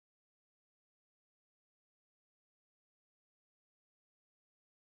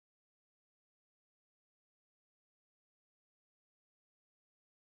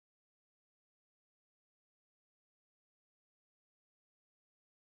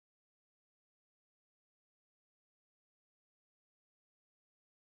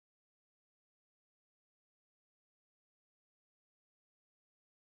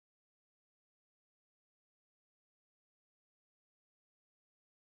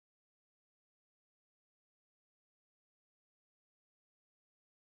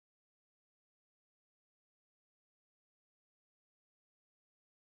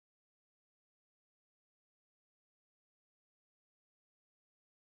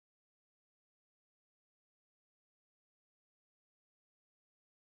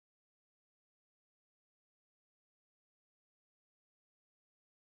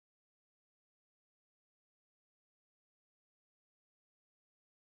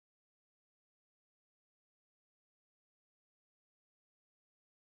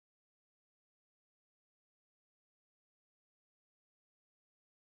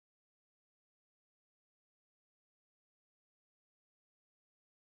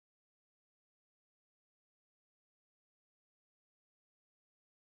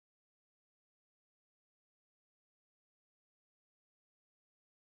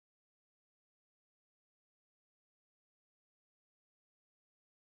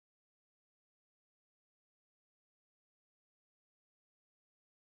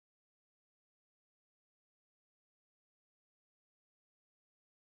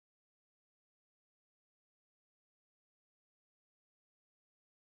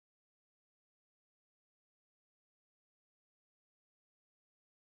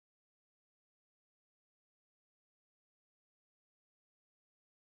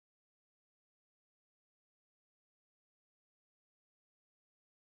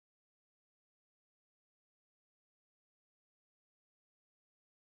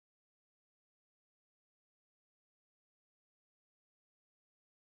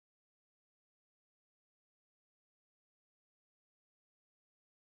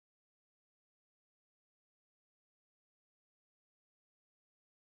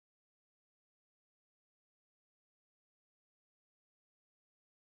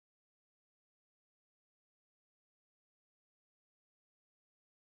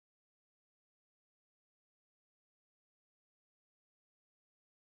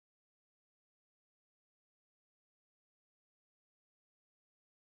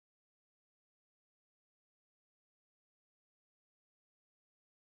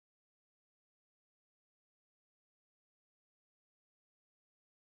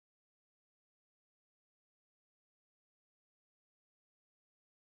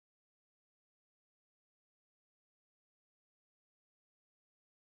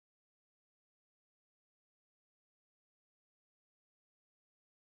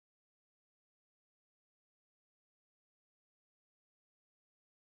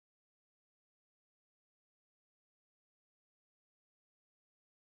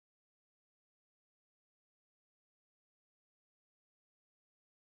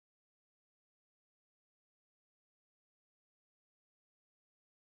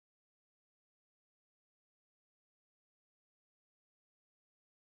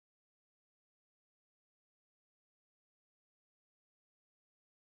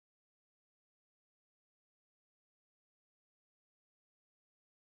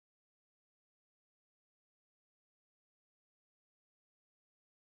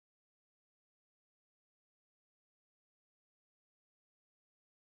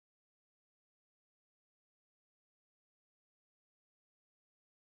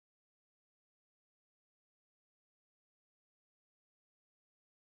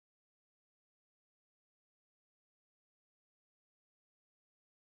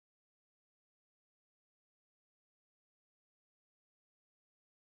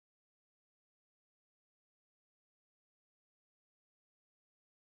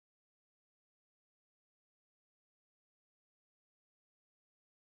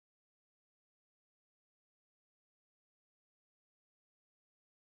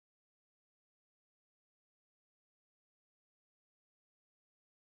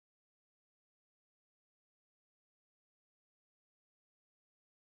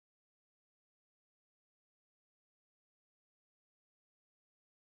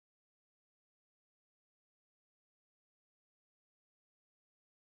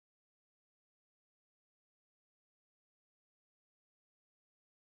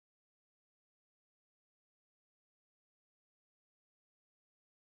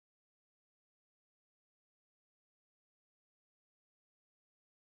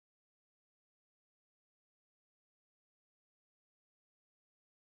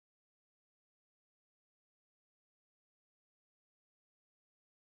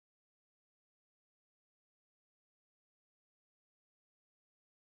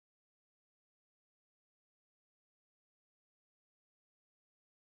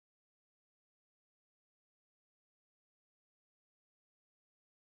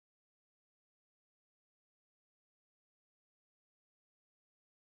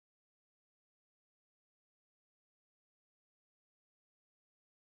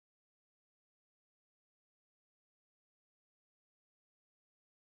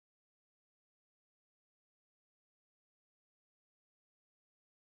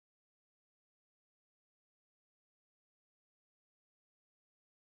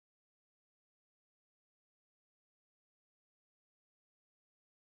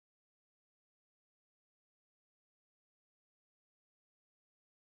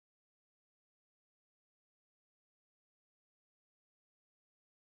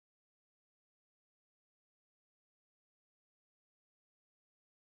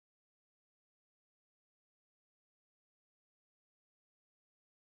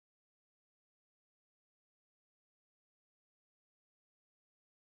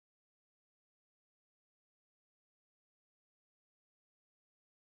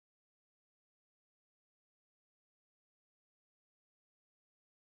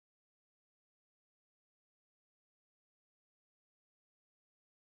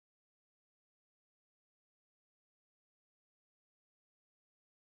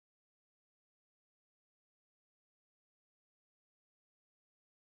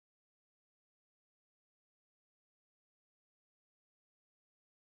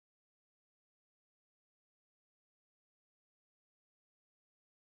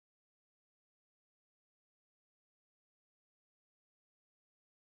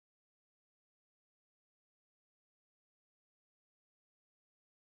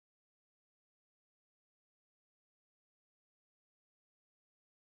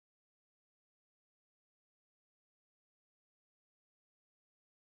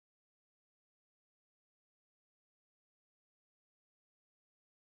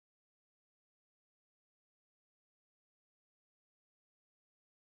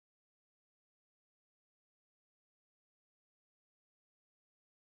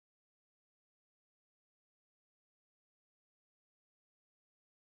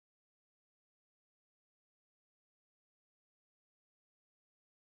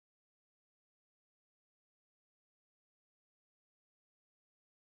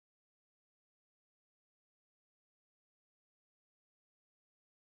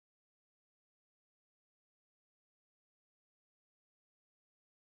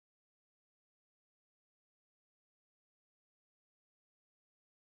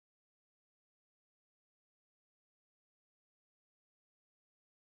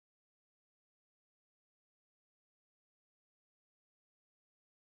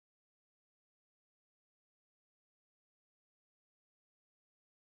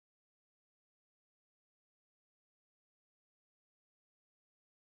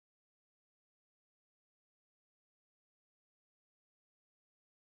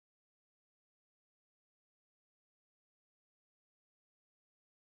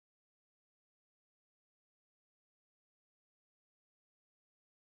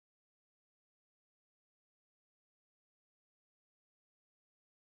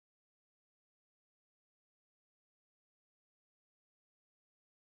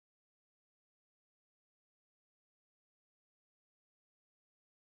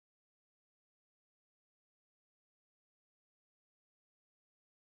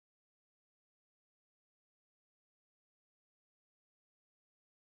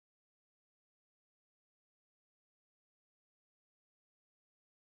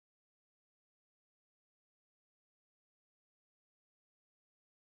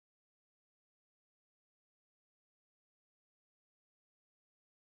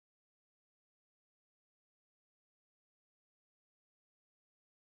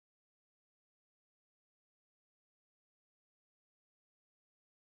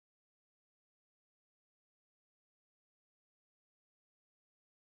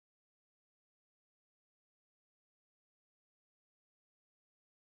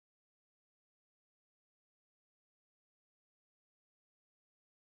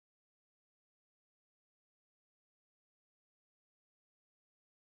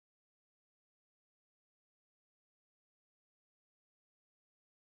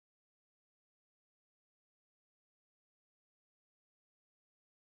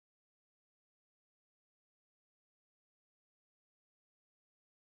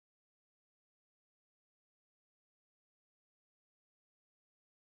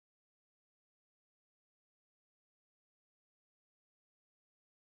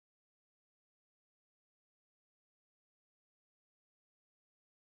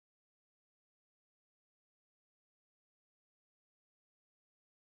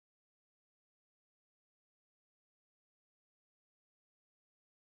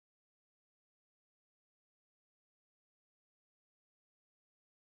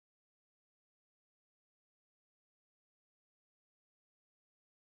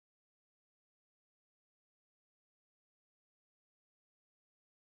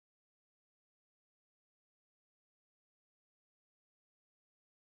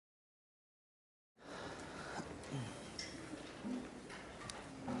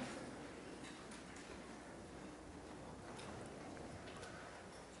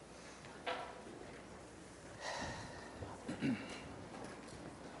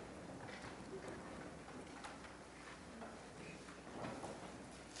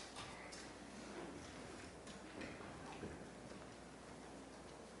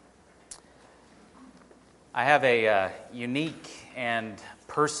I have a unique and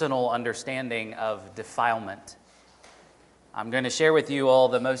personal understanding of defilement. I'm going to share with you all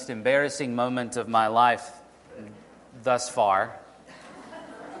the most embarrassing moment of my life thus far.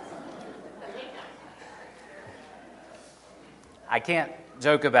 I can't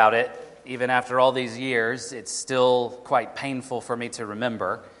joke about it. Even after all these years, it's still quite painful for me to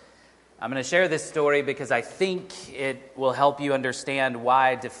remember. I'm going to share this story because I think it will help you understand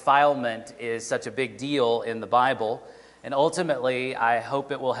why defilement is such a big deal in the Bible. And ultimately, I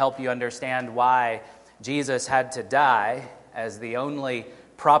hope it will help you understand why Jesus had to die as the only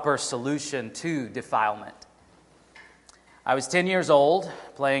proper solution to defilement. I was 10 years old,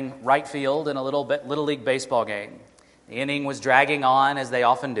 playing right field in a little league baseball game. The inning was dragging on, as they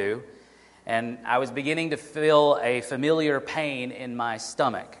often do, and I was beginning to feel a familiar pain in my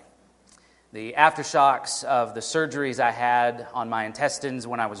stomach. The aftershocks of the surgeries I had on my intestines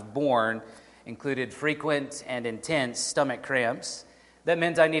when I was born included frequent and intense stomach cramps that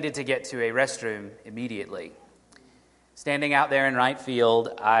meant I needed to get to a restroom immediately. Standing out there in right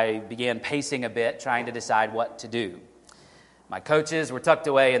field, I began pacing a bit, trying to decide what to do. My coaches were tucked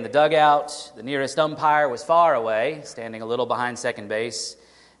away in the dugout. The nearest umpire was far away, standing a little behind second base,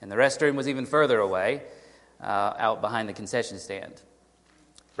 and the restroom was even further away, out behind the concession stand.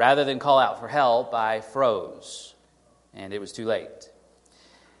 Rather than call out for help, I froze, and it was too late.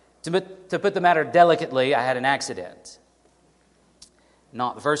 To put the matter delicately, I had an accident.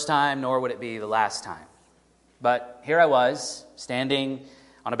 Not the first time, nor would it be the last time. But here I was, standing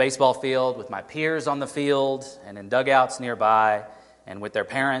on a baseball field with my peers on the field and in dugouts nearby, and with their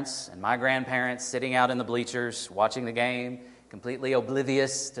parents and my grandparents sitting out in the bleachers watching the game, completely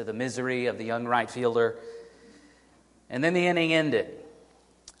oblivious to the misery of the young right fielder. And then the inning ended.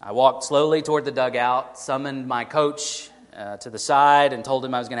 I walked slowly toward the dugout, summoned my coach to the side, and told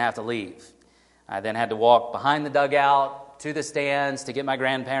him I was going to have to leave. I then had to walk behind the dugout to the stands to get my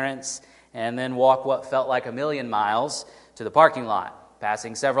grandparents, and then walk what felt like a million miles to the parking lot,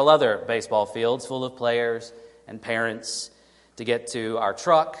 passing several other baseball fields full of players and parents to get to our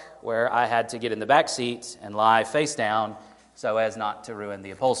truck, where I had to get in the back seat and lie face down so as not to ruin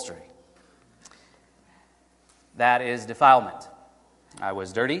the upholstery. That is defilement. I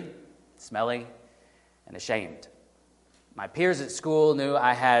was dirty, smelly, and ashamed. My peers at school knew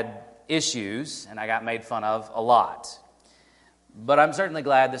I had issues, and I got made fun of a lot. But I'm certainly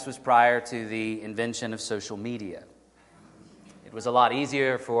glad this was prior to the invention of social media. It was a lot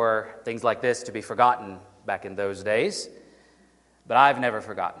easier for things like this to be forgotten back in those days, but I've never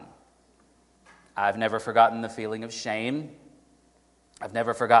forgotten. I've never forgotten the feeling of shame. I've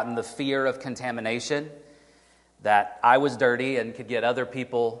never forgotten the fear of contamination, that I was dirty and could get other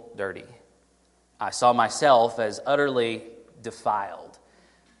people dirty. I saw myself as utterly defiled.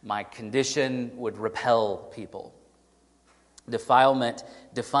 My condition would repel people. Defilement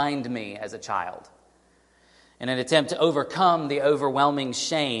defined me as a child. In an attempt to overcome the overwhelming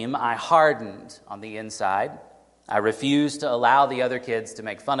shame, I hardened on the inside. I refused to allow the other kids to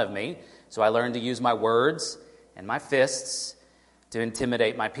make fun of me, so I learned to use my words and my fists to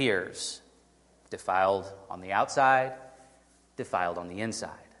intimidate my peers. Defiled on the outside, defiled on the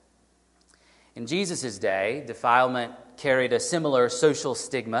inside. In Jesus' day, defilement carried a similar social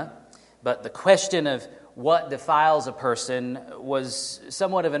stigma, but the question of what defiles a person was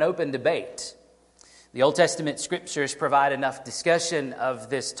somewhat of an open debate. The Old Testament scriptures provide enough discussion of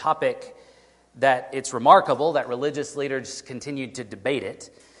this topic that it's remarkable that religious leaders continued to debate it.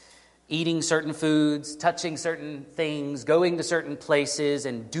 Eating certain foods, touching certain things, going to certain places,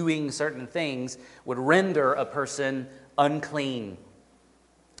 and doing certain things would render a person unclean,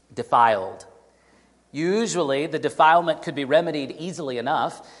 defiled. Usually, the defilement could be remedied easily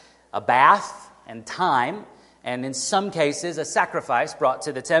enough. A bath and time, and in some cases, a sacrifice brought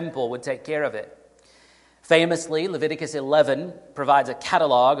to the temple would take care of it. Famously, Leviticus 11 provides a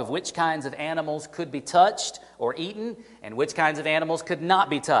catalog of which kinds of animals could be touched or eaten, and which kinds of animals could not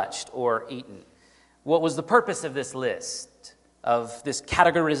be touched or eaten. What was the purpose of this list, of this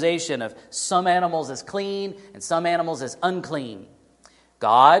categorization of some animals as clean and some animals as unclean?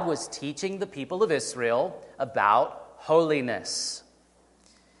 God was teaching the people of Israel about holiness.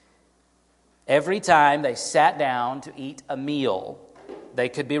 Every time they sat down to eat a meal, they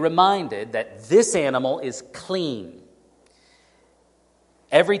could be reminded that this animal is clean.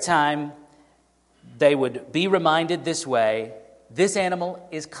 Every time they would be reminded this way, this animal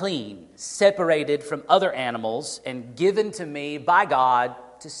is clean, separated from other animals, and given to me by God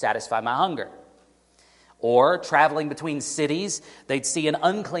to satisfy my hunger. Or, traveling between cities, they'd see an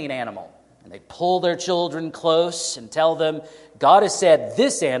unclean animal, and they'd pull their children close and tell them, God has said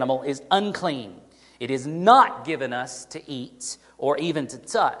this animal is unclean. It is not given us to eat or even to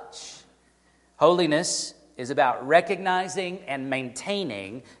touch. Holiness is about recognizing and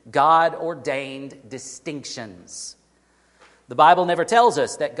maintaining God-ordained distinctions. The Bible never tells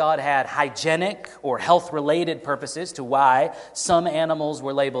us that God had hygienic or health-related purposes to why some animals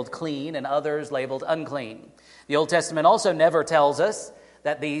were labeled clean and others labeled unclean. The Old Testament also never tells us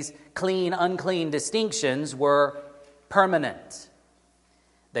that these clean, unclean distinctions were permanent.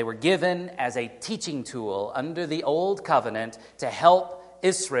 They were given as a teaching tool under the Old Covenant to help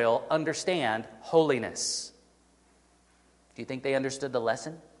Israel understand holiness. Do you think they understood the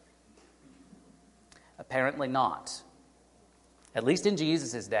lesson? Apparently not. At least in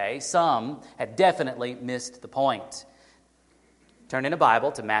Jesus' day, some had definitely missed the point. Turn in a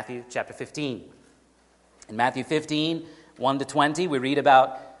Bible to Matthew chapter 15. In Matthew 15, 1-20, we read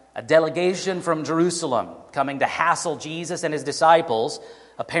about a delegation from Jerusalem coming to hassle Jesus and his disciples,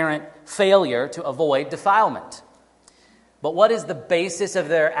 apparent failure to avoid defilement. But what is the basis of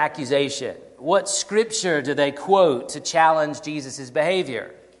their accusation? What scripture do they quote to challenge Jesus'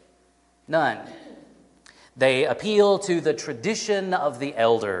 behavior? None. They appeal to the tradition of the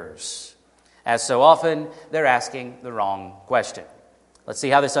elders. As so often, they're asking the wrong question. Let's see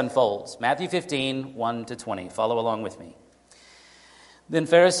how this unfolds. Matthew 15, 1-20. Follow along with me. Then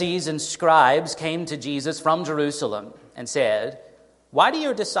Pharisees and scribes came to Jesus from Jerusalem and said, "Why do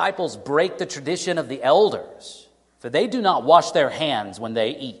your disciples break the tradition of the elders? For they do not wash their hands when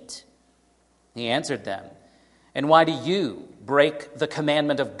they eat." He answered them, "And why do you break the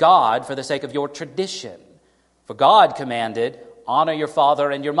commandment of God for the sake of your tradition? For God commanded, 'Honor your father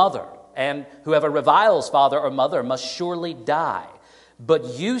and your mother,' and whoever reviles father or mother must surely die. But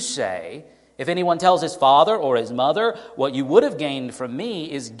you say, 'If anyone tells his father or his mother, what you would have gained from me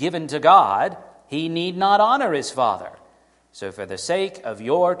is given to God, he need not honor his father.' So for the sake of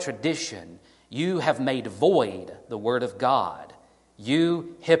your tradition, you have made void the word of God.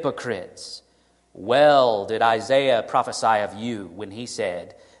 You hypocrites! Well did Isaiah prophesy of you when he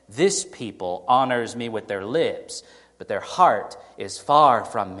said, 'This people honors me with their lips, but their heart is far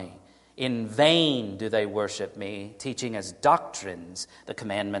from me. In vain do they worship me, teaching as doctrines the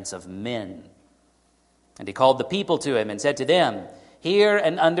commandments of men.' And he called the people to him and said to them, 'Hear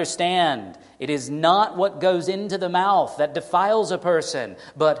and understand. It is not what goes into the mouth that defiles a person,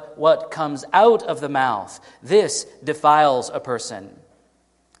 but what comes out of the mouth. This defiles a person.'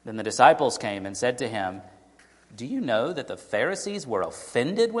 Then the disciples came and said to him, 'Do you know that the Pharisees were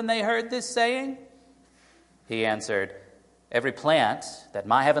offended when they heard this saying?' He answered, 'Every plant that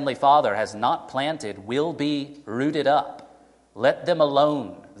my heavenly Father has not planted will be rooted up. Let them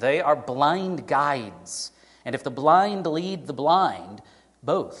alone. They are blind guides. And if the blind lead the blind,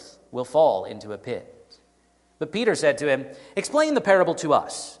 both will fall into a pit.' But Peter said to him, 'Explain the parable to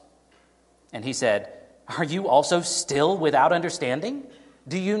us.' And he said, 'Are you also still without understanding?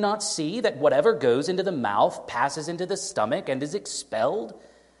 Do you not see that whatever goes into the mouth passes into the stomach and is expelled?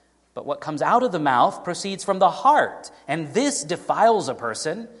 But what comes out of the mouth proceeds from the heart, and this defiles a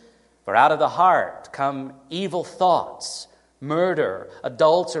person. For out of the heart come evil thoughts, murder,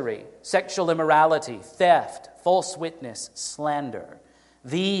 adultery, sexual immorality, theft, false witness, slander.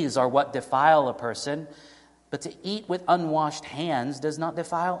 These are what defile a person, but to eat with unwashed hands does not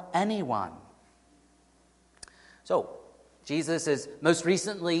defile anyone." So, Jesus has most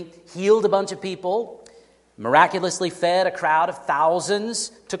recently healed a bunch of people, miraculously fed a crowd of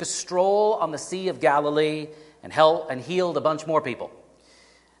thousands, took a stroll on the Sea of Galilee, and healed a bunch more people.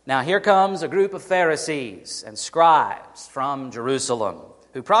 Now here comes a group of Pharisees and scribes from Jerusalem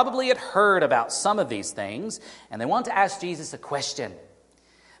who probably had heard about some of these things, and they want to ask Jesus a question.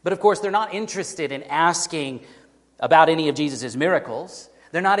 But of course, they're not interested in asking about any of Jesus' miracles.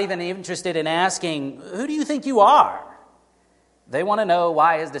 They're not even interested in asking, "Who do you think you are?" They want to know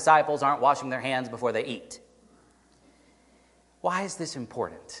why his disciples aren't washing their hands before they eat. Why is this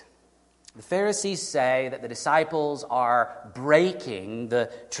important? The Pharisees say that the disciples are breaking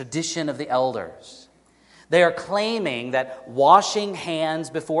the tradition of the elders. They are claiming that washing hands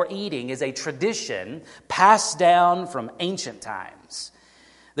before eating is a tradition passed down from ancient times.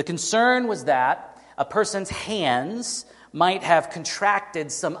 The concern was that a person's hands might have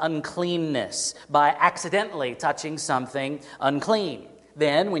contracted some uncleanness by accidentally touching something unclean.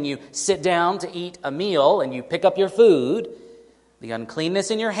 Then, when you sit down to eat a meal and you pick up your food, the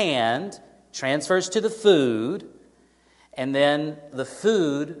uncleanness in your hand transfers to the food, and then the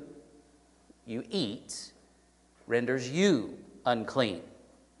food you eat renders you unclean.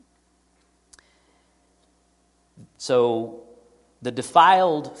 So, the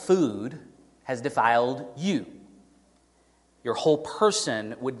defiled food has defiled you. Your whole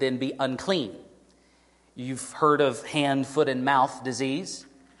person would then be unclean. You've heard of hand, foot, and mouth disease.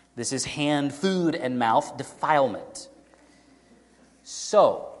 This is hand, food, and mouth defilement.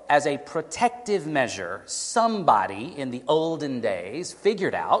 So, as a protective measure, somebody in the olden days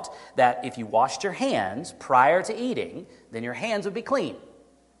figured out that if you washed your hands prior to eating, then your hands would be clean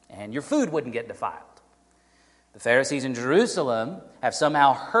and your food wouldn't get defiled. The Pharisees in Jerusalem have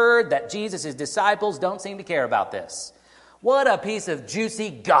somehow heard that Jesus' disciples don't seem to care about this. What a piece of juicy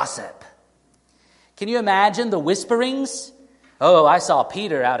gossip. Can you imagine the whisperings? Oh, I saw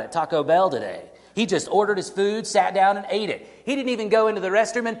Peter out at Taco Bell today. He just ordered his food, sat down, and ate it. He didn't even go into the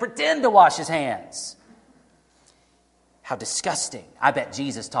restroom and pretend to wash his hands. How disgusting. I bet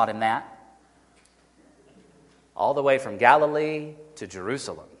Jesus taught him that. All the way from Galilee to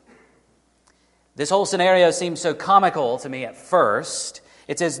Jerusalem. This whole scenario seems so comical to me at first.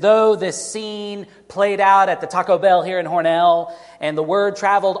 It's as though this scene played out at the Taco Bell here in Hornell, and the word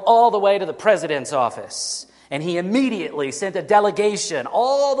traveled all the way to the president's office. And he immediately sent a delegation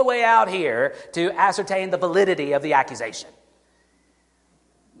all the way out here to ascertain the validity of the accusation.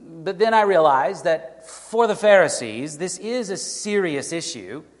 But then I realized that for the Pharisees, this is a serious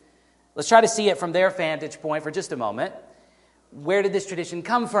issue. Let's try to see it from their vantage point for just a moment. Where did this tradition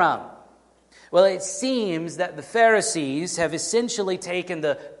come from? Well, it seems that the Pharisees have essentially taken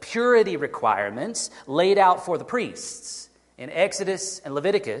the purity requirements laid out for the priests in Exodus and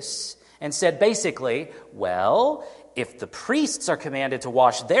Leviticus and said basically, well, if the priests are commanded to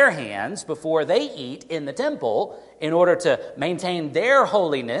wash their hands before they eat in the temple in order to maintain their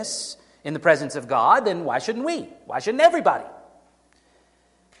holiness in the presence of God, then why shouldn't we? Why shouldn't everybody?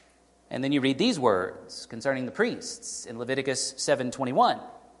 And then you read these words concerning the priests in Leviticus 7:21.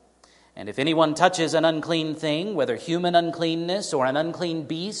 And if anyone touches an unclean thing, whether human uncleanness or an unclean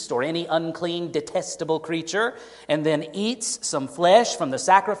beast or any unclean, detestable creature, and then eats some flesh from the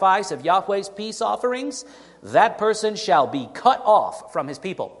sacrifice of Yahweh's peace offerings, that person shall be cut off from his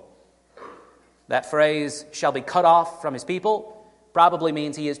people. That phrase, shall be cut off from his people, probably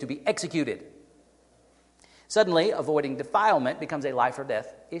means he is to be executed. Suddenly, avoiding defilement becomes a life or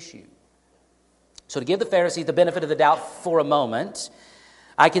death issue. So to give the Pharisees the benefit of the doubt for a moment,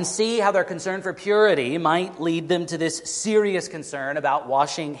 I can see how their concern for purity might lead them to this serious concern about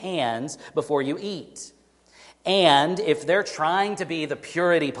washing hands before you eat. And if they're trying to be the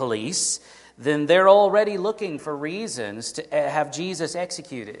purity police, then they're already looking for reasons to have Jesus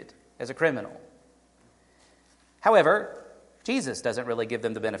executed as a criminal. However, Jesus doesn't really give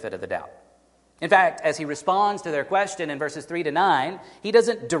them the benefit of the doubt. In fact, as he responds to their question in verses 3-9, he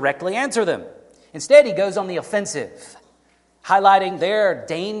doesn't directly answer them. Instead, he goes on the offensive, highlighting their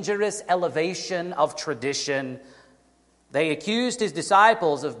dangerous elevation of tradition. They accused his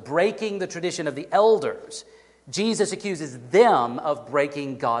disciples of breaking the tradition of the elders. Jesus accuses them of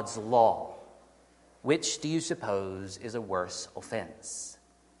breaking God's law. Which do you suppose is a worse offense?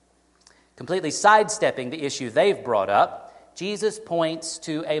 Completely sidestepping the issue they've brought up, Jesus points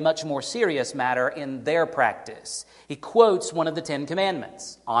to a much more serious matter in their practice. He quotes one of the 10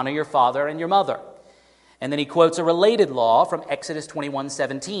 Commandments, honor your father and your mother. And then he quotes a related law from Exodus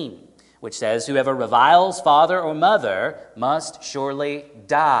 21:17, which says, whoever reviles father or mother must surely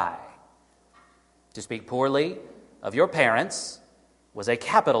die. To speak poorly of your parents was a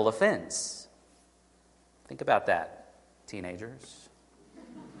capital offense. Think about that, teenagers.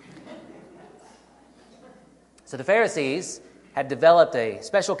 So the Pharisees had developed a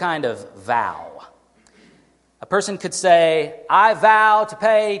special kind of vow. A person could say, I vow to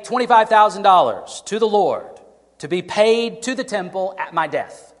pay $25,000 to the Lord to be paid to the temple at my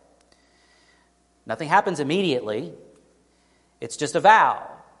death. Nothing happens immediately. It's just a vow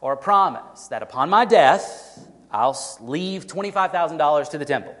or a promise that upon my death, I'll leave $25,000 to the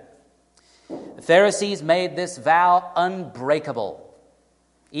temple. The Pharisees made this vow unbreakable,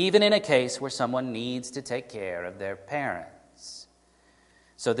 even in a case where someone needs to take care of their parents.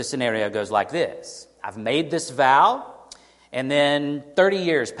 So the scenario goes like this. I've made this vow, and then 30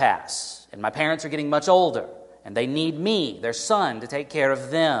 years pass, and my parents are getting much older, and they need me, their son, to take care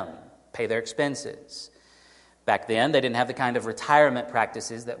of them, pay their expenses. Back then, they didn't have the kind of retirement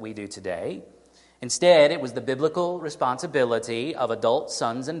practices that we do today. Instead, it was the biblical responsibility of adult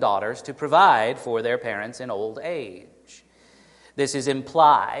sons and daughters to provide for their parents in old age. This is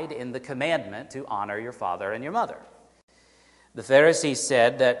implied in the commandment to honor your father and your mother. The Pharisees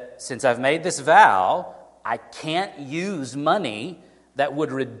said that since I've made this vow, I can't use money that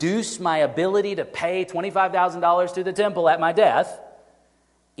would reduce my ability to pay $25,000 to the temple at my death,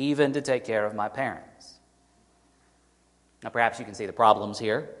 even to take care of my parents. Now, perhaps you can see the problems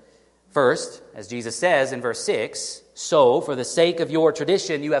here. First, as Jesus says in verse 6, so for the sake of your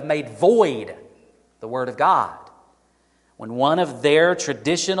tradition, you have made void the Word of God. When one of their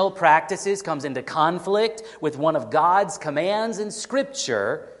traditional practices comes into conflict with one of God's commands in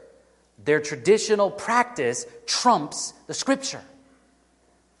Scripture, their traditional practice trumps the Scripture.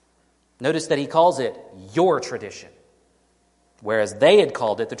 Notice that he calls it your tradition, whereas they had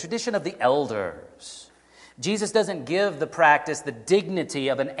called it the tradition of the elders. Jesus doesn't give the practice the dignity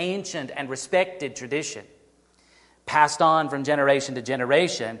of an ancient and respected tradition, passed on from generation to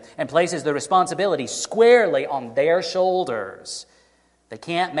generation, and places the responsibility squarely on their shoulders. They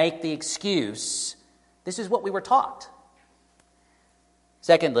can't make the excuse, this is what we were taught.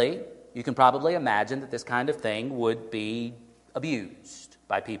 Secondly, you can probably imagine that this kind of thing would be abused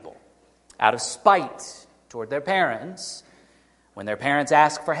by people out of spite toward their parents. When their parents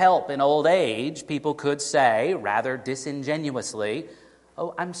ask for help in old age, people could say, rather disingenuously,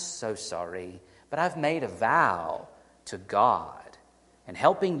 "Oh, I'm so sorry, but I've made a vow to God, and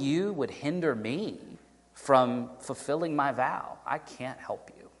helping you would hinder me from fulfilling my vow. I can't help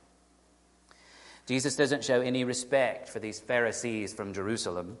you." Jesus doesn't show any respect for these Pharisees from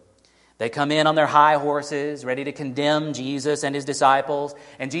Jerusalem. They come in on their high horses, ready to condemn Jesus and his disciples,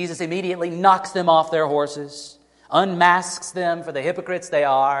 and Jesus immediately knocks them off their horses, unmasks them for the hypocrites they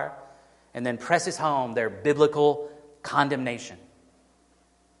are, and then presses home their biblical condemnation.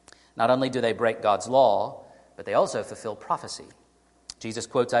 Not only do they break God's law, but they also fulfill prophecy. Jesus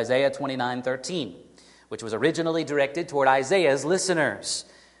quotes Isaiah 29:13, which was originally directed toward Isaiah's listeners,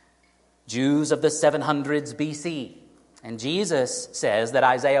 Jews of the 700s BC. And Jesus says that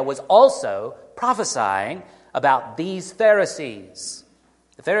Isaiah was also prophesying about these Pharisees.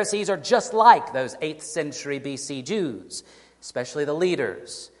 The Pharisees are just like those 8th century BC Jews, especially the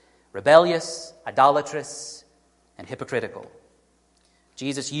leaders, rebellious, idolatrous, and hypocritical.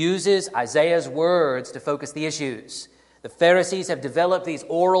 Jesus uses Isaiah's words to focus the issues. The Pharisees have developed these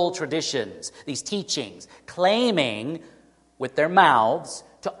oral traditions, these teachings, claiming with their mouths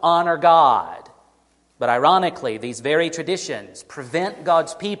to honor God. But ironically, these very traditions prevent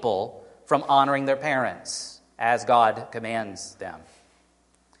God's people from honoring their parents as God commands them.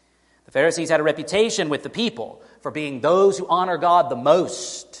 The Pharisees had a reputation with the people for being those who honor God the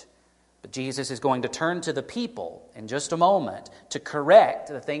most. But Jesus is going to turn to the people in just a moment to correct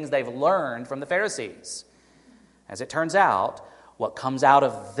the things they've learned from the Pharisees. As it turns out, what comes out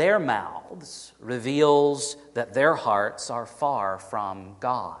of their mouths reveals that their hearts are far from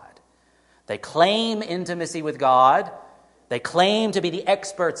God. They claim intimacy with God. They claim to be the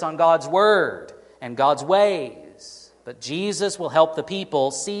experts on God's word and God's ways. But Jesus will help the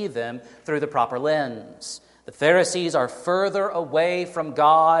people see them through the proper lens. The Pharisees are further away from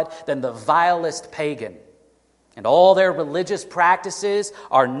God than the vilest pagan. And all their religious practices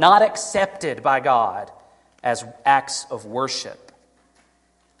are not accepted by God as acts of worship.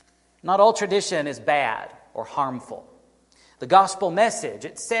 Not all tradition is bad or harmful. The gospel message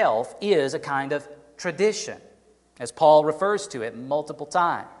itself is a kind of tradition, as Paul refers to it multiple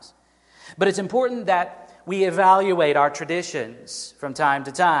times. But it's important that we evaluate our traditions from time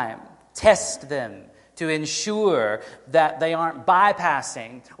to time, test them to ensure that they aren't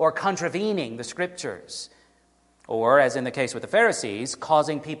bypassing or contravening the Scriptures, or, as in the case with the Pharisees,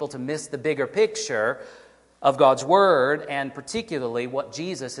 causing people to miss the bigger picture of God's Word and particularly what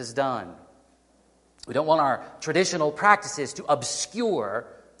Jesus has done. We don't want our traditional practices to obscure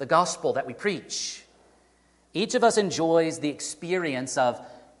the gospel that we preach. Each of us enjoys the experience of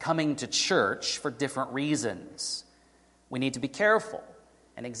coming to church for different reasons. We need to be careful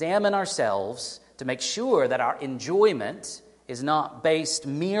and examine ourselves to make sure that our enjoyment is not based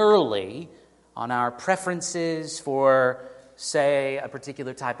merely on our preferences for, say, a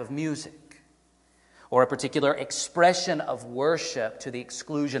particular type of music or a particular expression of worship to the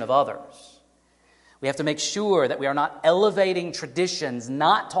exclusion of others. We have to make sure that we are not elevating traditions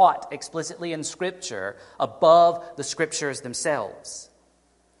not taught explicitly in Scripture above the Scriptures themselves.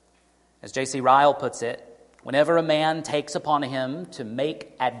 As J.C. Ryle puts it, whenever a man takes upon him to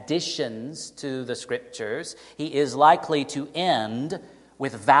make additions to the Scriptures, he is likely to end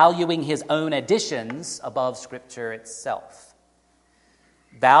with valuing his own additions above Scripture itself.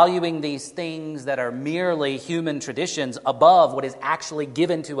 Valuing these things that are merely human traditions above what is actually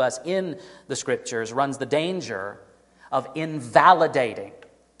given to us in the Scriptures runs the danger of invalidating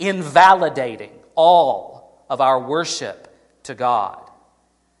all of our worship to God.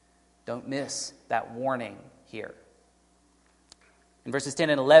 Don't miss that warning here. In verses 10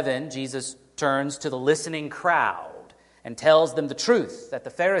 and 11, Jesus turns to the listening crowd and tells them the truth that the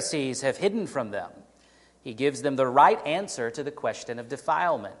Pharisees have hidden from them. He gives them the right answer to the question of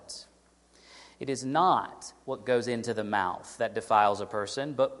defilement. It is not what goes into the mouth that defiles a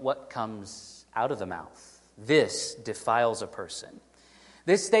person, but what comes out of the mouth. This defiles a person.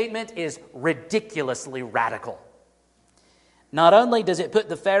 This statement is ridiculously radical. Not only does it put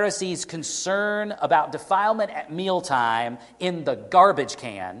the Pharisees' concern about defilement at mealtime in the garbage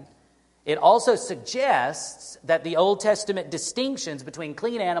can, it also suggests that the Old Testament distinctions between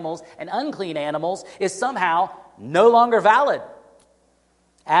clean animals and unclean animals is somehow no longer valid.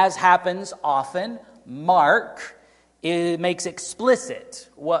 As happens often, Mark makes explicit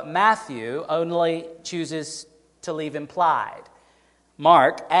what Matthew only chooses to leave implied.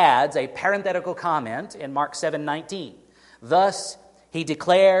 Mark adds a parenthetical comment in Mark 7:19. Thus, he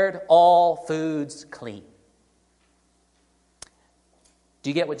declared all foods clean. Do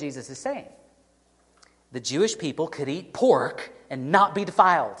you get what Jesus is saying? The Jewish people could eat pork and not be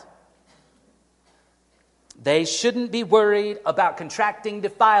defiled. They shouldn't be worried about contracting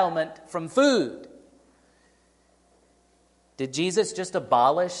defilement from food. Did Jesus just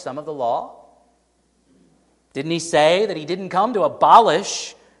abolish some of the law? Didn't he say that he didn't come to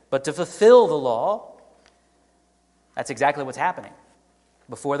abolish, but to fulfill the law? That's exactly what's happening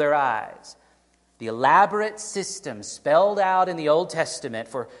before their eyes. The elaborate system spelled out in the Old Testament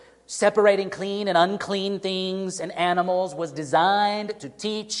for separating clean and unclean things and animals was designed to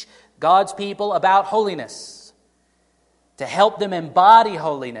teach God's people about holiness, to help them embody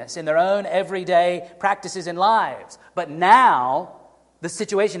holiness in their own everyday practices and lives. But now the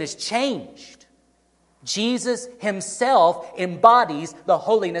situation has changed. Jesus himself embodies the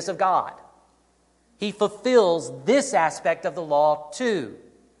holiness of God. He fulfills this aspect of the law too.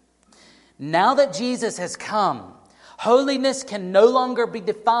 Now that Jesus has come, holiness can no longer be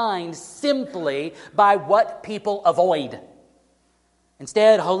defined simply by what people avoid.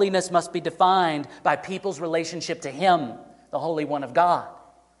 Instead, holiness must be defined by people's relationship to Him, the Holy One of God.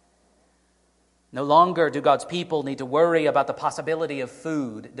 No longer do God's people need to worry about the possibility of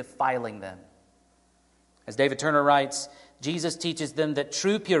food defiling them. As David Turner writes, Jesus teaches them that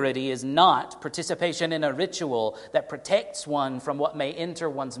true purity is not participation in a ritual that protects one from what may enter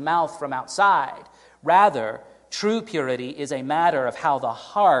one's mouth from outside. Rather, true purity is a matter of how the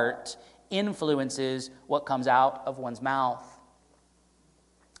heart influences what comes out of one's mouth.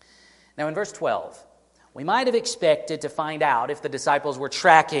 Now in verse 12, we might have expected to find out if the disciples were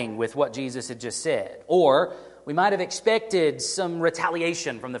tracking with what Jesus had just said. Or we might have expected some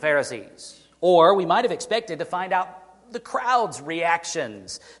retaliation from the Pharisees. Or we might have expected to find out the crowd's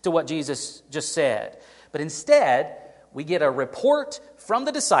reactions to what Jesus just said. But instead, we get a report from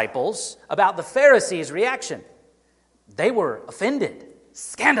the disciples about the Pharisees' reaction. They were offended,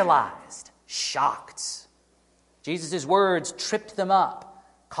 scandalized, shocked. Jesus' words tripped them up,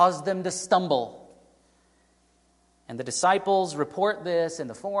 caused them to stumble. And the disciples report this in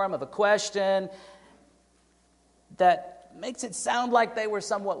the form of a question that makes it sound like they were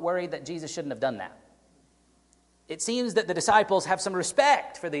somewhat worried that Jesus shouldn't have done that. It seems that the disciples have some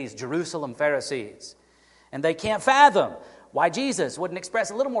respect for these Jerusalem Pharisees, and they can't fathom why Jesus wouldn't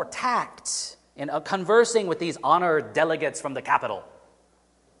express a little more tact in conversing with these honored delegates from the capital.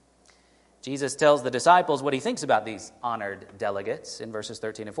 Jesus tells the disciples what he thinks about these honored delegates in verses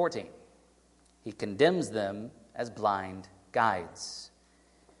 13 and 14. He condemns them as blind guides.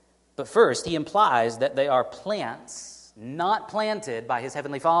 But first, he implies that they are plants not planted by his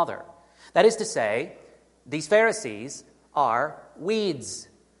heavenly Father. That is to say, these Pharisees are weeds.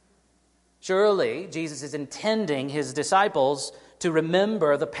 Surely, Jesus is intending his disciples to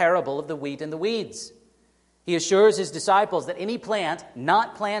remember the parable of the wheat and the weeds. He assures his disciples that any plant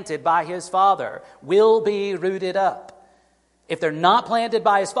not planted by his Father will be rooted up. If they're not planted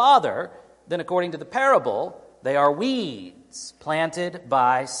by his Father, then according to the parable, they are weeds planted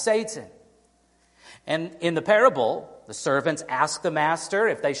by Satan. And in the parable, the servants ask the master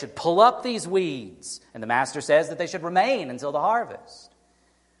if they should pull up these weeds, and the master says that they should remain until the harvest.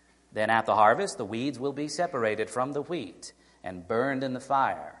 Then at the harvest, the weeds will be separated from the wheat and burned in the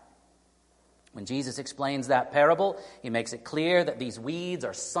fire. When Jesus explains that parable, he makes it clear that these weeds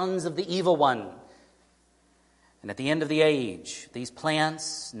are sons of the evil one. And at the end of the age, these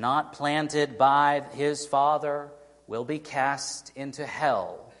plants not planted by his Father will be cast into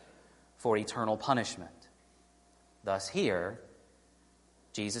hell for eternal punishment. Thus here,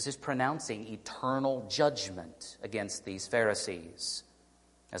 Jesus is pronouncing eternal judgment against these Pharisees.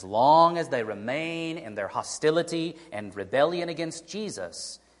 As long as they remain in their hostility and rebellion against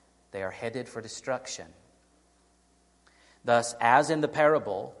Jesus, they are headed for destruction. Thus, as in the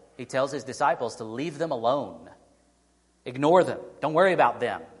parable, he tells his disciples to leave them alone. Ignore them. Don't worry about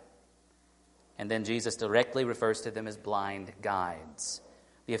them. And then Jesus directly refers to them as blind guides.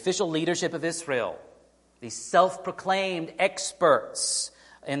 The official leadership of Israel, these self-proclaimed experts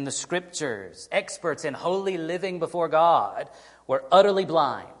in the Scriptures, experts in holy living before God, were utterly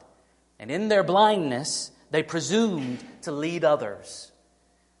blind. And in their blindness, they presumed to lead others.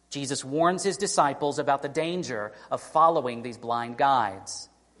 Jesus warns his disciples about the danger of following these blind guides.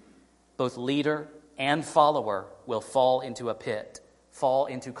 Both leader and follower will fall into a pit, fall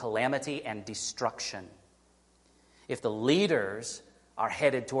into calamity and destruction. If the leaders are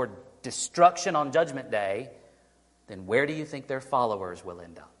headed toward destruction on Judgment Day, then where do you think their followers will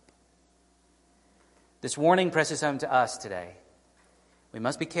end up? This warning presses home to us today. We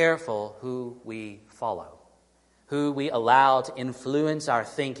must be careful who we follow, who we allow to influence our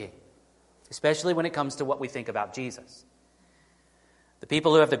thinking, especially when it comes to what we think about Jesus. The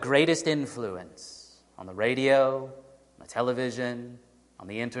people who have the greatest influence on the radio, on the television, on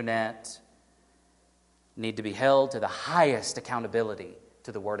the internet, need to be held to the highest accountability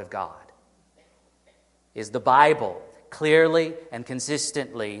to the Word of God. Is the Bible clearly and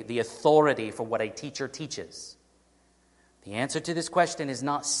consistently the authority for what a teacher teaches? The answer to this question is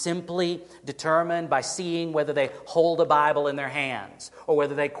not simply determined by seeing whether they hold a Bible in their hands or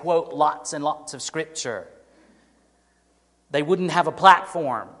whether they quote lots and lots of Scripture. They wouldn't have a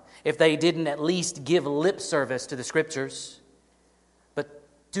platform if they didn't at least give lip service to the Scriptures. But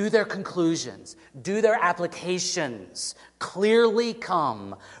do their conclusions, do their applications clearly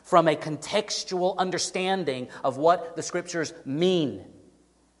come from a contextual understanding of what the Scriptures mean?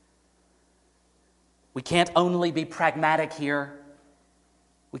 We can't only be pragmatic here.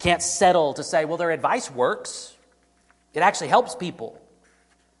 We can't settle to say, well, their advice works. It actually helps people.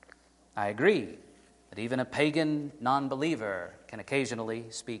 I agree that even a pagan non-believer can occasionally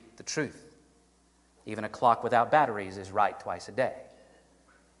speak the truth. Even a clock without batteries is right twice a day.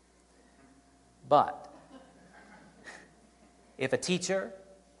 But if a teacher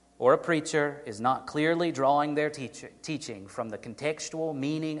or a preacher is not clearly drawing their teaching from the contextual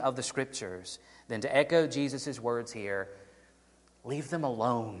meaning of the Scriptures, then to echo Jesus' words here, leave them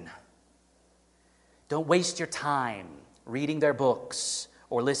alone. Don't waste your time reading their books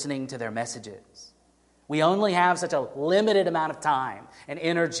or listening to their messages. We only have such a limited amount of time and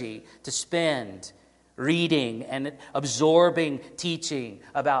energy to spend reading and absorbing teaching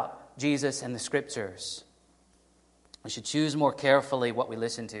about Jesus and the Scriptures. We should choose more carefully what we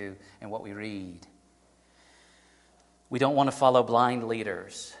listen to and what we read. We don't want to follow blind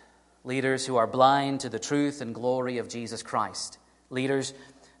leaders. Leaders who are blind to the truth and glory of Jesus Christ. Leaders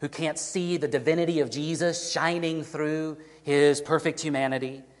who can't see the divinity of Jesus shining through his perfect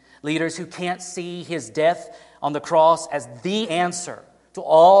humanity. Leaders who can't see his death on the cross as the answer to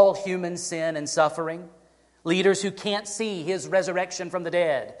all human sin and suffering. Leaders who can't see his resurrection from the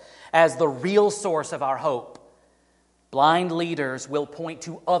dead as the real source of our hope. Blind leaders will point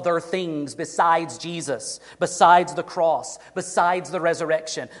to other things besides Jesus, besides the cross, besides the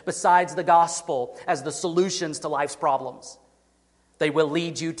resurrection, besides the gospel as the solutions to life's problems. They will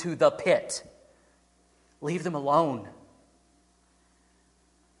lead you to the pit. Leave them alone.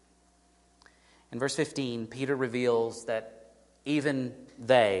 In verse 15, Peter reveals that even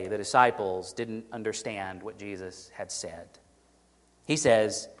they, the disciples, didn't understand what Jesus had said. He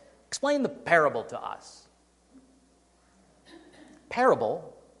says, "Explain the parable to us."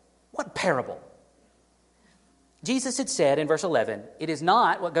 Parable? What parable? Jesus had said in verse 11, "It is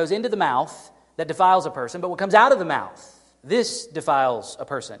not what goes into the mouth that defiles a person, but what comes out of the mouth. This defiles a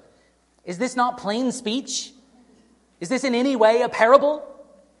person." Is this not plain speech? Is this in any way a parable?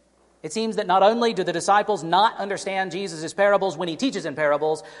 It seems that not only do the disciples not understand Jesus' parables when he teaches in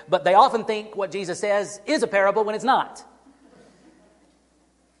parables, but they often think what Jesus says is a parable when it's not.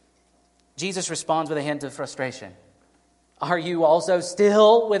 Jesus responds with a hint of frustration. Are you also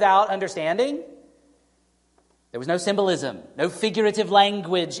still without understanding? There was no symbolism, no figurative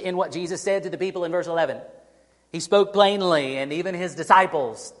language in what Jesus said to the people in verse 11. He spoke plainly, and even his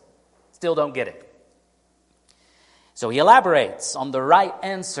disciples still don't get it. So he elaborates on the right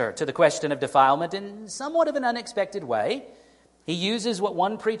answer to the question of defilement in somewhat of an unexpected way. He uses what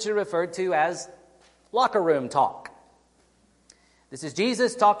one preacher referred to as locker room talk. This is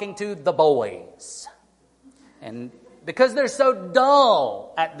Jesus talking to the boys. And because they're so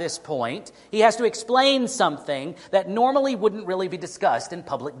dull at this point, he has to explain something that normally wouldn't really be discussed in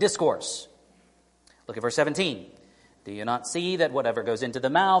public discourse. Look at verse 17. "Do you not see that whatever goes into the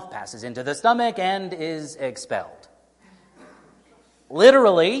mouth passes into the stomach and is expelled?"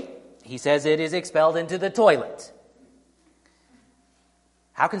 Literally, he says it is expelled into the toilet.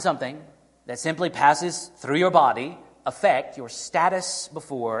 How can something that simply passes through your body affect your status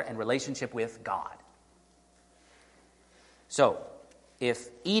before and relationship with God? So, if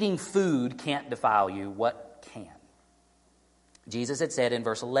eating food can't defile you, what can? Jesus had said in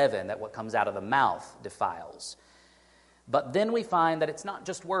verse 11 that what comes out of the mouth defiles. But then we find that it's not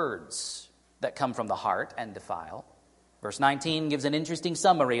just words that come from the heart and defile. Verse 19 gives an interesting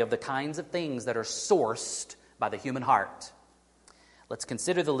summary of the kinds of things that are sourced by the human heart. Let's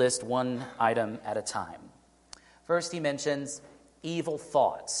consider the list one item at a time. First, he mentions evil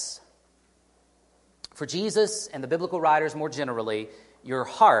thoughts. For Jesus and the biblical writers more generally, your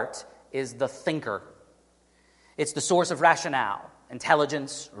heart is the thinker. It's the source of rationale,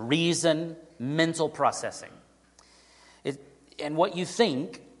 intelligence, reason, mental processing. And what you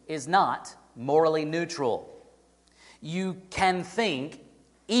think is not morally neutral. You can think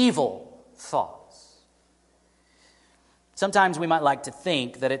evil thoughts. Sometimes we might like to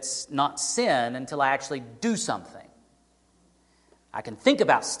think that it's not sin until I actually do something. I can think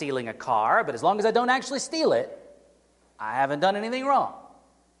about stealing a car, but as long as I don't actually steal it, I haven't done anything wrong.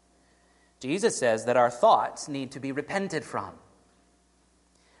 Jesus says that our thoughts need to be repented from.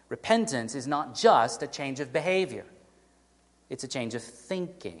 Repentance is not just a change of behavior. It's a change of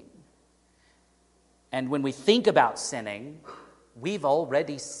thinking. And when we think about sinning, we've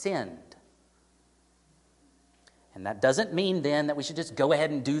already sinned. And that doesn't mean then that we should just go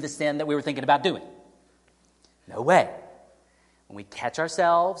ahead and do the sin that we were thinking about doing. No way. When we catch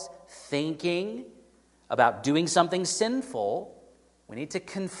ourselves thinking about doing something sinful, we need to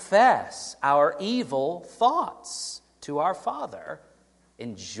confess our evil thoughts to our Father,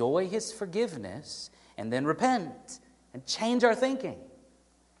 enjoy His forgiveness, and then repent and change our thinking.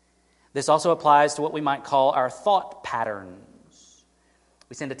 This also applies to what we might call our thought patterns.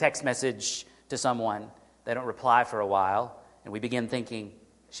 We send a text message to someone, they don't reply for a while, and we begin thinking,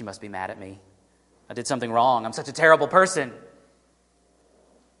 she must be mad at me. I did something wrong. I'm such a terrible person.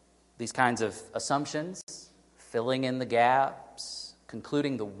 These kinds of assumptions, filling in the gaps,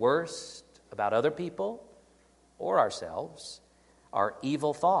 concluding the worst about other people or ourselves, are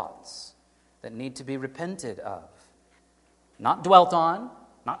evil thoughts that need to be repented of. Not dwelt on,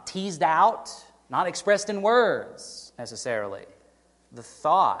 not teased out, not expressed in words necessarily. The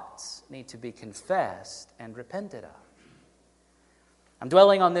thoughts need to be confessed and repented of. I'm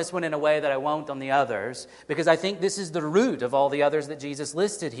dwelling on this one in a way that I won't on the others, because I think this is the root of all the others that Jesus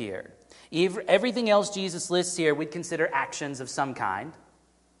listed here. Everything else Jesus lists here we'd consider actions of some kind,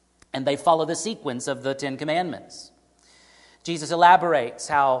 and they follow the sequence of the Ten Commandments. Jesus elaborates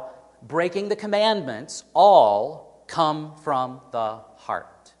how breaking the commandments all come from the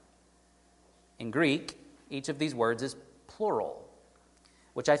heart. In Greek, each of these words is plural,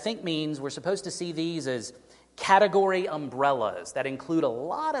 which I think means we're supposed to see these as category umbrellas that include a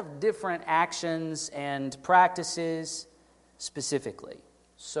lot of different actions and practices specifically.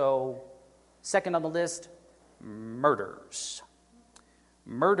 So, second on the list, murders.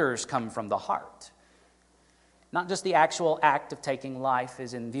 Murders come from the heart. Not just the actual act of taking life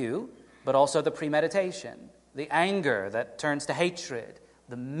is in view, but also the premeditation, the anger that turns to hatred,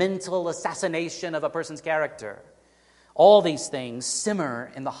 the mental assassination of a person's character. All these things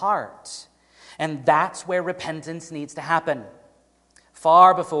simmer in the heart. And that's where repentance needs to happen,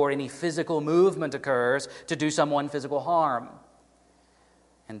 far before any physical movement occurs to do someone physical harm.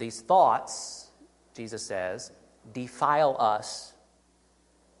 And these thoughts, Jesus says, defile us.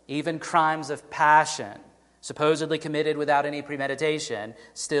 Even crimes of passion, supposedly committed without any premeditation,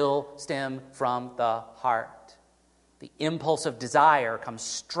 still stem from the heart. The impulse of desire comes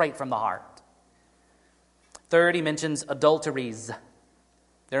straight from the heart. Third, he mentions adulteries.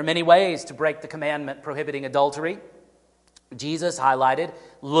 There are many ways to break the commandment prohibiting adultery. Jesus highlighted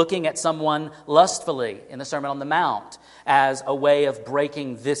looking at someone lustfully in the Sermon on the Mount as a way of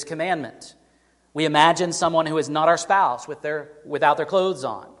breaking this commandment. We imagine someone who is not our spouse without their clothes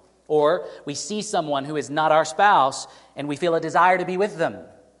on. Or we see someone who is not our spouse and we feel a desire to be with them.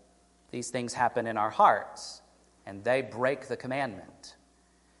 These things happen in our hearts, and they break the commandment,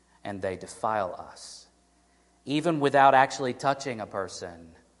 and they defile us. Even without actually touching a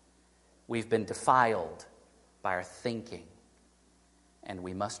person, we've been defiled by our thinking, and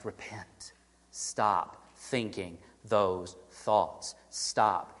we must repent. Stop thinking those thoughts.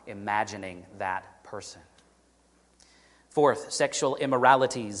 Stop imagining that person. Fourth, sexual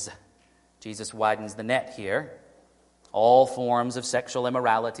immoralities. Jesus widens the net here. All forms of sexual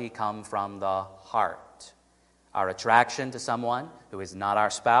immorality come from the heart. Our attraction to someone who is not our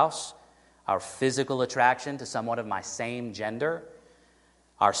spouse, our physical attraction to someone of my same gender,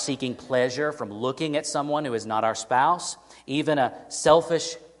 our seeking pleasure from looking at someone who is not our spouse, even a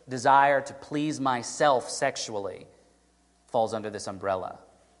selfish desire to please myself sexually falls under this umbrella.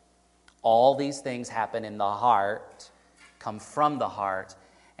 All these things happen in the heart, come from the heart,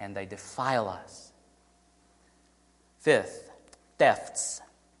 and they defile us. Fifth, thefts.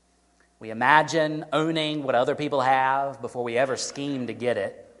 We imagine owning what other people have before we ever scheme to get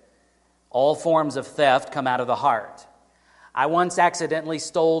it. All forms of theft come out of the heart. I once accidentally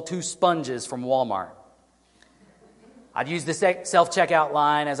stole 2 sponges from Walmart. I'd used the self-checkout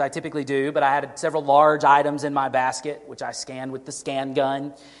line as I typically do, but I had several large items in my basket, which I scanned with the scan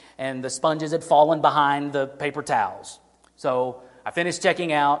gun, and the sponges had fallen behind the paper towels. So I finished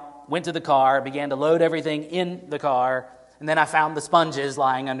checking out, went to the car, began to load everything in the car, and then I found the sponges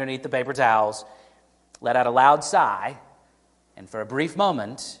lying underneath the paper towels, let out a loud sigh, and for a brief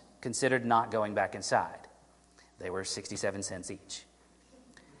moment, considered not going back inside. They were 67 cents each.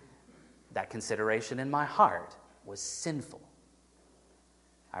 That consideration in my heart was sinful.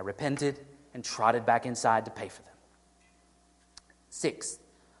 I repented and trotted back inside to pay for them. 6,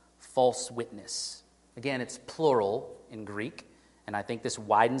 false witness. Again, it's plural in Greek, and I think this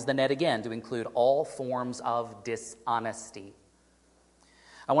widens the net again to include all forms of dishonesty.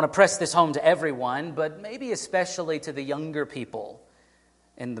 I want to press this home to everyone, but maybe especially to the younger people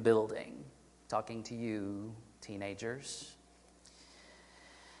in the building. Talking to you, teenagers.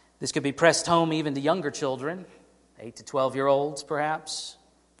 This could be pressed home even to younger children, 8 to 12-year-olds perhaps.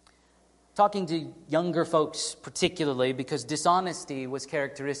 Talking to younger folks particularly because dishonesty was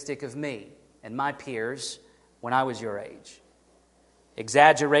characteristic of me and my peers when I was your age.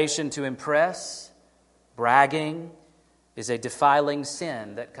 Exaggeration to impress, bragging, is a defiling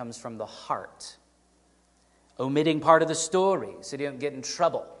sin that comes from the heart. Omitting part of the story so you don't get in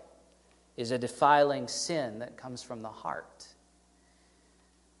trouble is a defiling sin that comes from the heart.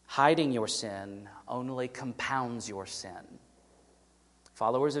 Hiding your sin only compounds your sin.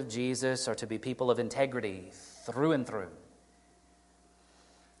 Followers of Jesus are to be people of integrity through and through.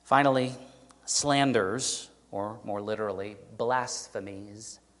 Finally, slanders, or more literally,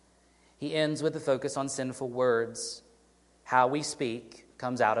 blasphemies. He ends with a focus on sinful words. How we speak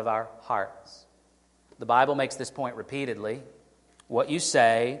comes out of our hearts. The Bible makes this point repeatedly. What you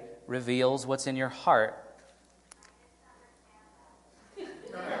say reveals what's in your heart.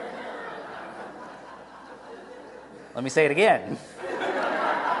 Let me say it again.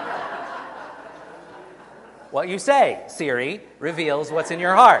 What you say, Siri, reveals what's in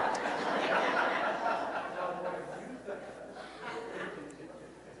your heart.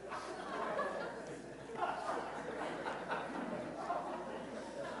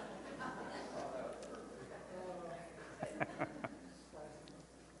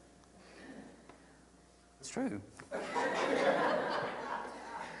 It's true.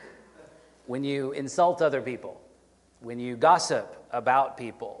 When you insult other people, when you gossip about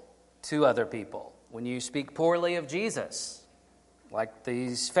people to other people, when you speak poorly of Jesus, like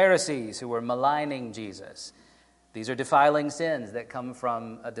these Pharisees who were maligning Jesus, these are defiling sins that come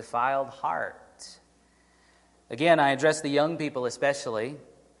from a defiled heart. Again, I address the young people especially.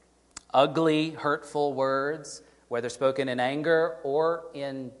 Ugly, hurtful words, whether spoken in anger or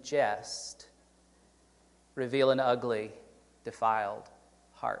in jest, reveal an ugly, defiled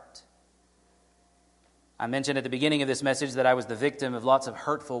heart. I mentioned at the beginning of this message that I was the victim of lots of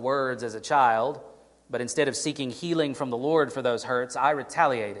hurtful words as a child, but instead of seeking healing from the Lord for those hurts, I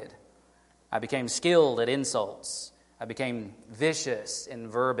retaliated. I became skilled at insults. I became vicious in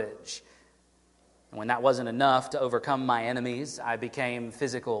verbiage. And when that wasn't enough to overcome my enemies, I became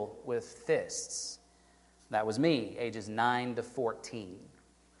physical with fists. That was me, ages 9 to 14.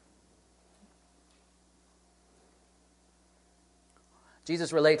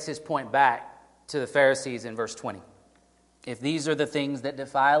 Jesus relates his point back to the Pharisees in verse 20. If these are the things that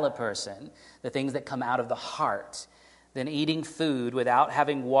defile a person, the things that come out of the heart, then eating food without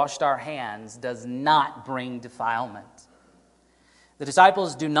having washed our hands does not bring defilement. The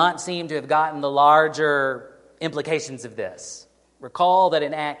disciples do not seem to have gotten the larger implications of this. Recall that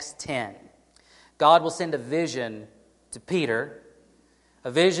in Acts 10, God will send a vision to Peter, a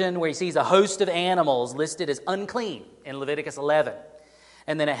vision where he sees a host of animals listed as unclean in Leviticus 11.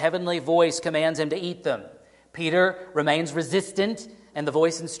 And then a heavenly voice commands him to eat them. Peter remains resistant, and the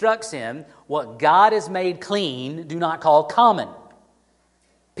voice instructs him, what God has made clean, do not call common.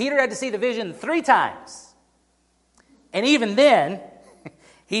 Peter had to see the vision 3 times. And even then,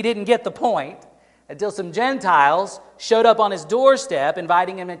 he didn't get the point until some Gentiles showed up on his doorstep,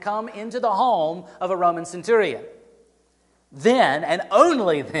 inviting him to come into the home of a Roman centurion. Then, and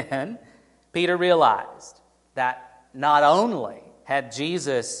only then, Peter realized that not only had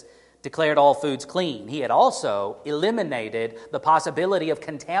Jesus declared all foods clean, he had also eliminated the possibility of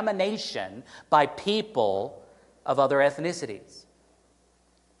contamination by people of other ethnicities.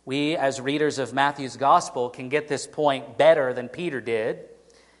 We, as readers of Matthew's gospel, can get this point better than Peter did.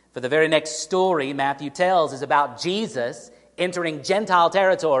 For the very next story Matthew tells is about Jesus entering Gentile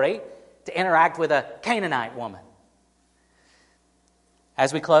territory to interact with a Canaanite woman.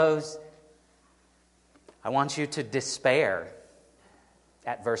 As we close, I want you to despair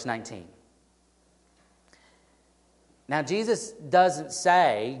at verse 19. Now, Jesus doesn't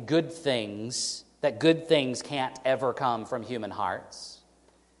say that good things can't ever come from human hearts.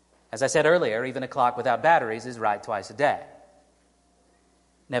 As I said earlier, even a clock without batteries is right twice a day.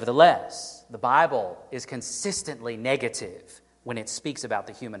 Nevertheless, the Bible is consistently negative when it speaks about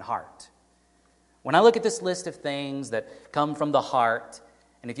the human heart. When I look at this list of things that come from the heart,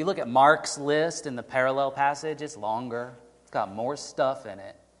 and if you look at Mark's list in the parallel passage, it's longer. It's got more stuff in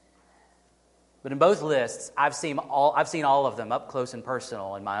it. But in both lists, I've seen all of them up close and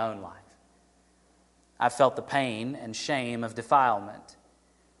personal in my own life. I've felt the pain and shame of defilement.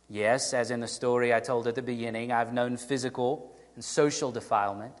 Yes, as in the story I told at the beginning, I've known physical and social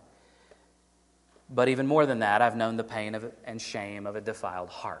defilement. But even more than that, I've known the pain and shame of a defiled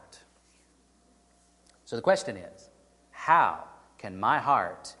heart. So the question is, how can my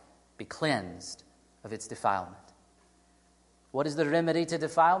heart be cleansed of its defilement? What is the remedy to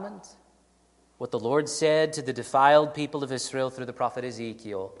defilement? What the Lord said to the defiled people of Israel through the prophet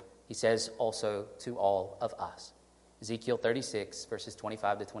Ezekiel, he says also to all of us. Ezekiel 36, verses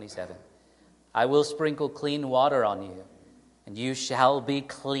 25 to 27. I will sprinkle clean water on you, and you shall be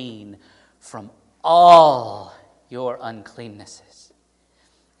clean from all your uncleannesses.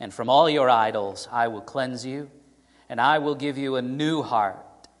 And from all your idols I will cleanse you, and I will give you a new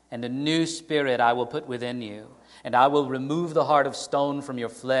heart, and a new spirit I will put within you. And I will remove the heart of stone from your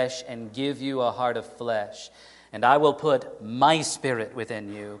flesh and give you a heart of flesh. And I will put my spirit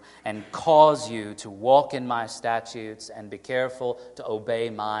within you and cause you to walk in my statutes and be careful to obey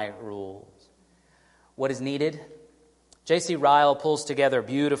my rules. What is needed? J.C. Ryle pulls together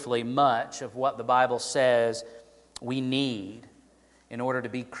beautifully much of what the Bible says we need in order to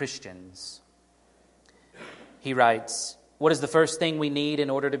be Christians. He writes, what is the first thing we need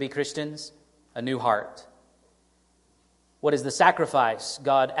in order to be Christians? A new heart. What is the sacrifice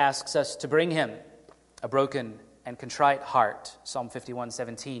God asks us to bring him? A broken and contrite heart. Psalm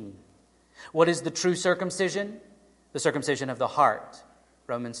 51:17. What is the true circumcision? The circumcision of the heart.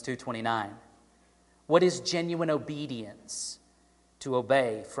 Romans 2:29. What is genuine obedience? To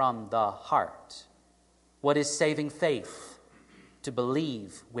obey from the heart. What is saving faith? To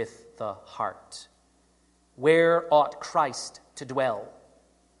believe with the heart. Where ought Christ to dwell?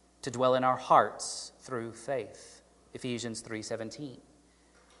 To dwell in our hearts through faith. Ephesians 3:17.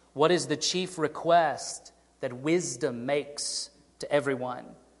 What is the chief request that wisdom makes to everyone?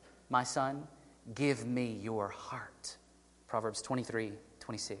 My son, give me your heart. Proverbs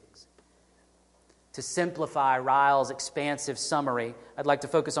 23:26. To simplify Ryle's expansive summary, I'd like to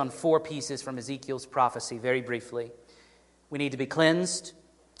focus on 4 pieces from Ezekiel's prophecy very briefly. We need to be cleansed.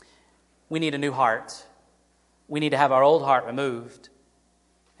 We need a new heart. We need to have our old heart removed.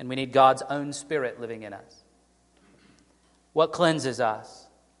 And we need God's own Spirit living in us. What cleanses us?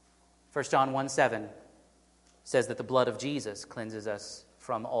 1 John 1:7 says that the blood of Jesus cleanses us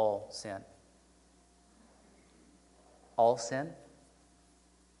from all sin. All sin?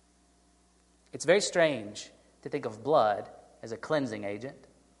 It's very strange to think of blood as a cleansing agent.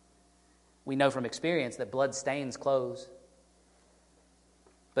 We know from experience that blood stains clothes.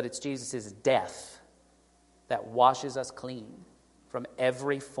 But it's Jesus' death that washes us clean from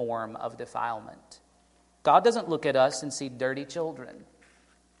every form of defilement. God doesn't look at us and see dirty children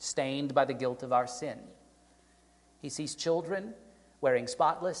stained by the guilt of our sin. He sees children wearing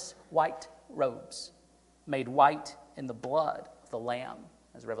spotless white robes, made white in the blood of the Lamb,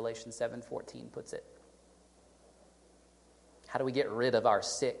 as Revelation 7:14 puts it. How do we get rid of our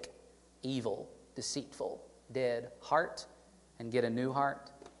sick, evil, deceitful, dead heart and get a new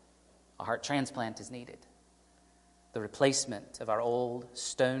heart? A heart transplant is needed. The replacement of our old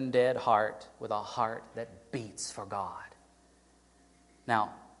stone-dead heart with a heart that beats for God.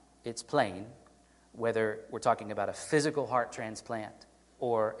 Now, it's plain whether we're talking about a physical heart transplant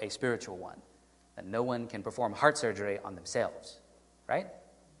or a spiritual one, that no one can perform heart surgery on themselves, right?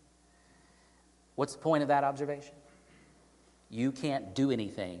 What's the point of that observation? You can't do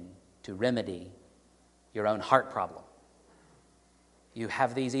anything to remedy your own heart problem. You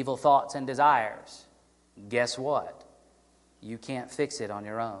have these evil thoughts and desires. Guess what? You can't fix it on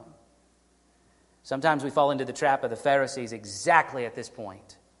your own. Sometimes we fall into the trap of the Pharisees exactly at this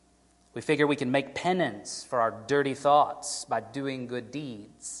point. We figure we can make penance for our dirty thoughts by doing good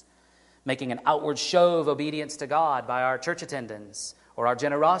deeds, making an outward show of obedience to God by our church attendance or our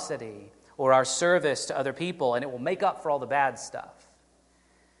generosity or our service to other people, and it will make up for all the bad stuff.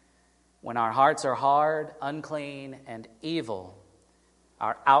 When our hearts are hard, unclean, and evil,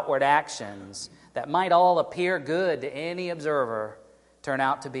 our outward actions that might all appear good to any observer turn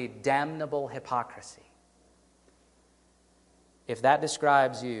out to be damnable hypocrisy. If that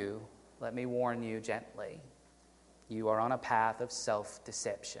describes you, let me warn you gently. You are on a path of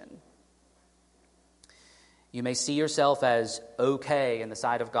self-deception. You may see yourself as okay in the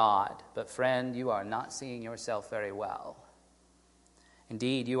sight of God, but friend, you are not seeing yourself very well.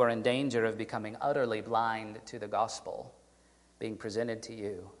 Indeed, you are in danger of becoming utterly blind to the gospel being presented to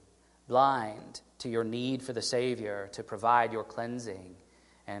you, blind to your need for the Savior to provide your cleansing,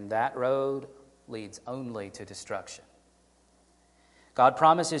 and that road leads only to destruction. God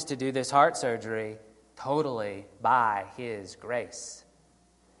promises to do this heart surgery totally by His grace.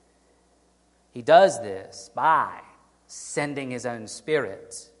 He does this by sending His own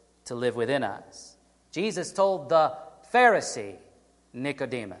Spirit to live within us. Jesus told the Pharisee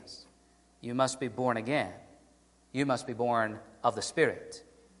Nicodemus, "You must be born again. You must be born of the Spirit."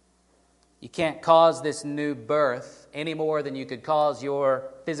 You can't cause this new birth any more than you could cause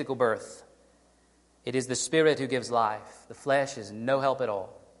your physical birth. It is the Spirit who gives life. The flesh is no help at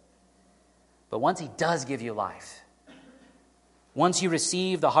all. But once He does give you life, once you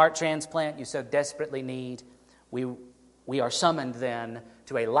receive the heart transplant you so desperately need, we are summoned then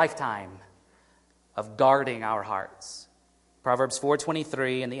to a lifetime of guarding our hearts. Proverbs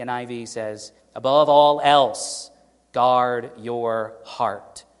 4:23 in the NIV says, "Above all else, guard your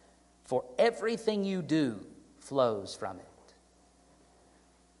heart, for everything you do flows from it."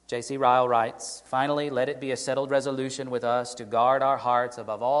 J.C. Ryle writes, "Finally, let it be a settled resolution with us to guard our hearts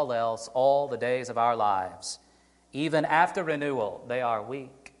above all else all the days of our lives. Even after renewal, they are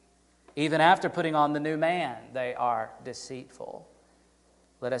weak. Even after putting on the new man, they are deceitful.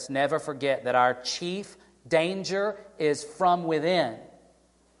 Let us never forget that our chief danger is from within.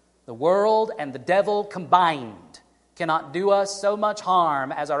 The world and the devil combined cannot do us so much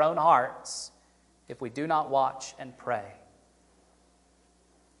harm as our own hearts if we do not watch and pray."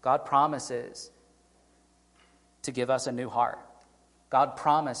 God promises to give us a new heart. God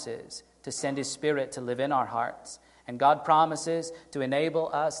promises to send His Spirit to live in our hearts. And God promises to enable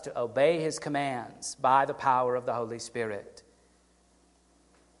us to obey His commands by the power of the Holy Spirit.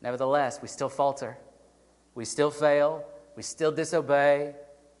 Nevertheless, we still falter. We still fail. We still disobey.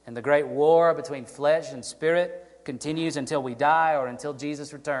 And the great war between flesh and spirit continues until we die or until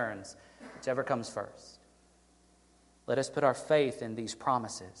Jesus returns, whichever comes first. Let us put our faith in these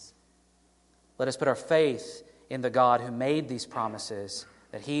promises. Let us put our faith in the God who made these promises,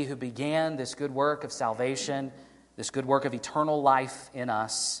 that He who began this good work of salvation, this good work of eternal life in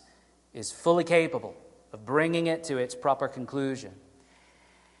us, is fully capable of bringing it to its proper conclusion.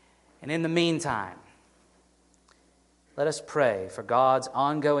 And in the meantime, let us pray for God's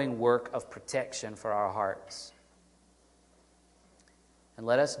ongoing work of protection for our hearts. And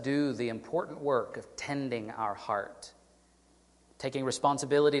let us do the important work of tending our heart, taking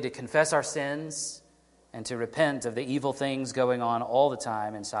responsibility to confess our sins and to repent of the evil things going on all the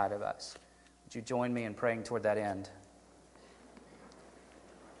time inside of us. Would you join me in praying toward that end?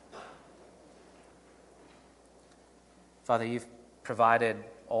 Father, You've provided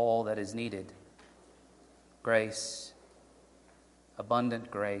all that is needed. Grace,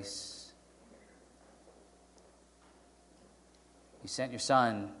 abundant grace. You sent Your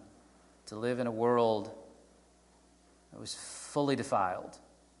Son to live in a world that was fully defiled,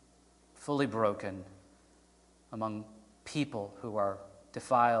 fully broken, among people who are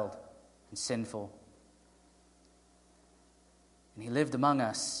defiled and sinful. And He lived among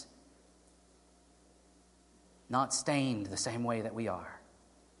us, not stained the same way that we are.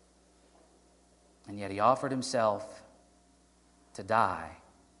 And yet He offered Himself to die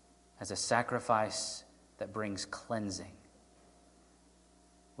as a sacrifice that brings cleansing.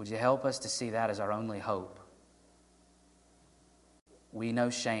 Would You help us to see that as our only hope? We know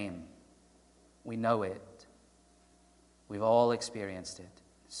shame. We know it. We've all experienced it,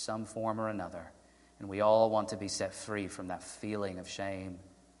 some form or another, and we all want to be set free from that feeling of shame.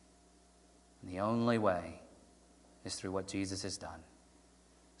 And the only way is through what Jesus has done.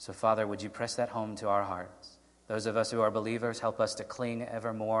 So, Father, would You press that home to our hearts? Those of us who are believers, help us to cling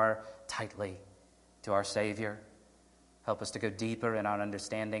ever more tightly to our Savior. Help us to go deeper in our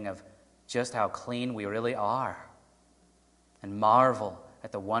understanding of just how clean we really are, and marvel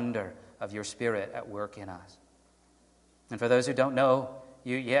at the wonder of Your Spirit at work in us. And for those who don't know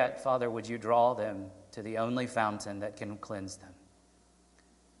You yet, Father, would You draw them to the only fountain that can cleanse them.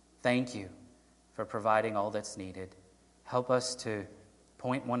 Thank You for providing all that's needed. Help us to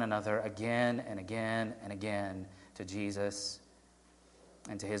point one another again and again and again to Jesus,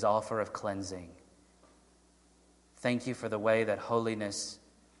 and to his offer of cleansing. Thank you for the way that holiness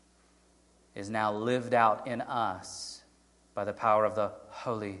is now lived out in us by the power of the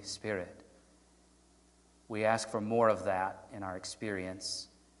Holy Spirit. We ask for more of that in our experience,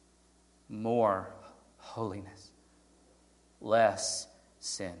 more holiness, less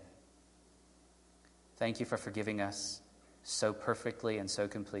sin. Thank you for forgiving us so perfectly and so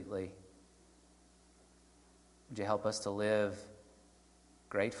completely. Would you help us to live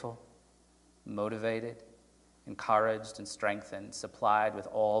grateful, motivated, encouraged, and strengthened, supplied with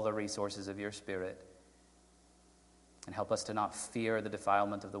all the resources of your Spirit, and help us to not fear the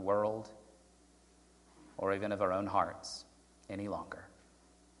defilement of the world or even of our own hearts any longer.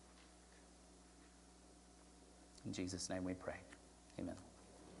 In Jesus' name we pray. Amen.